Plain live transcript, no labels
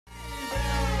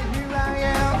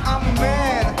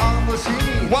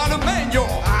scene. What a man you're.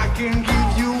 I can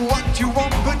give you what you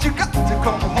want, but you got to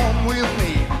come home with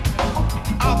me.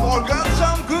 I forgot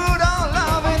some good old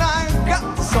love and I got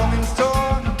some in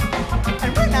store.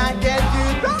 And when I get you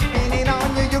dropping it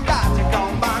on you, you got to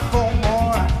come back for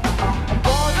more.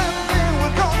 Boys and men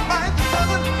will come by the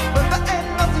dozen, but there ain't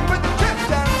nothing but the trip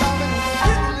that loving.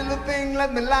 Pretty little thing, let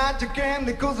me light your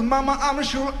candy, cause mama, I'm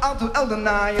sure out to elder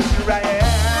now, yes, here I am.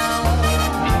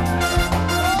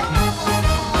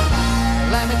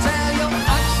 Let me tell you,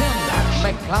 accent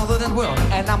make louder than world,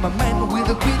 and I'm a man with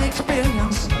a great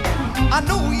experience. I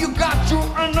know you got you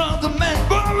another man,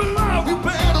 but I love you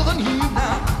better than him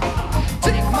now.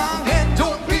 Take my hand,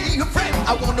 don't be afraid.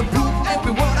 I wanna prove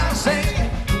every word I say.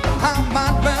 I'm my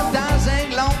paradise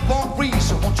ain't long for free,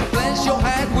 so won't you place your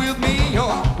head with me?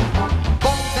 Oh,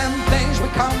 both them things we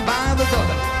come by the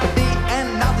dozen, but they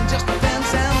ain't nothing, just a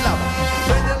fence and love.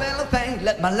 Pretty little thing,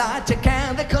 let my light your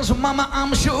candy, cause mama,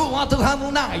 I'm sure I'll have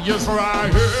a night just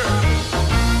right here.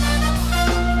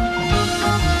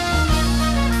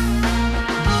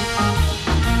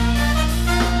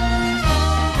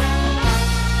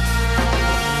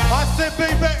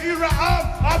 Baby, era up,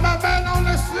 I'm a man on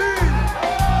the scene.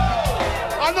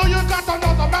 I know you got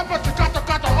another man, but you got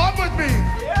to home with me.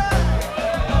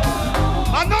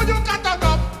 I know you got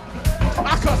enough.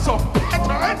 I got some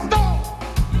better in store.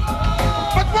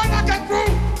 But when I get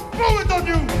through it on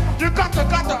you, you got to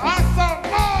ask some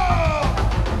more.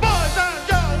 Boys and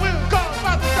girls will come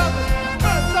by the dozen.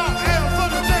 First up, hell for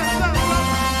the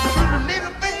 10,000.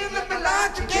 Little thing, let me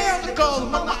light your candle, cause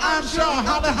mama, I'm sure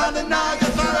how the now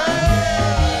you're sorry.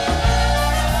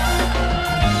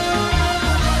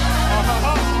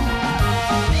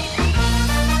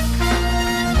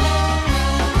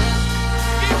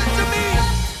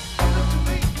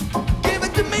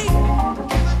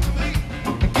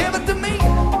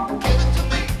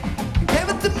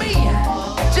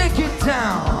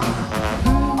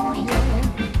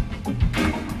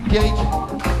 Pierrick,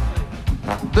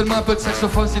 donne-moi un peu de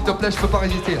saxophone s'il te plaît, je peux pas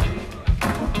résister là.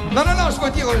 Non, non, non, je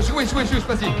veux dire, jouez,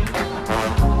 vas-y.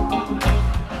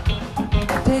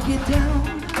 Take it down.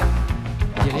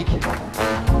 Pierrick.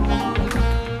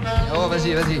 Oh,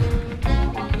 vas-y.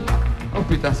 Oh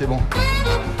putain, c'est bon.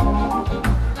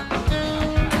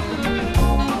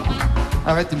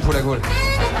 Arrête, tu me fous la gaule.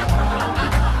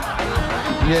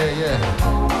 Yeah.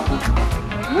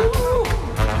 Woo!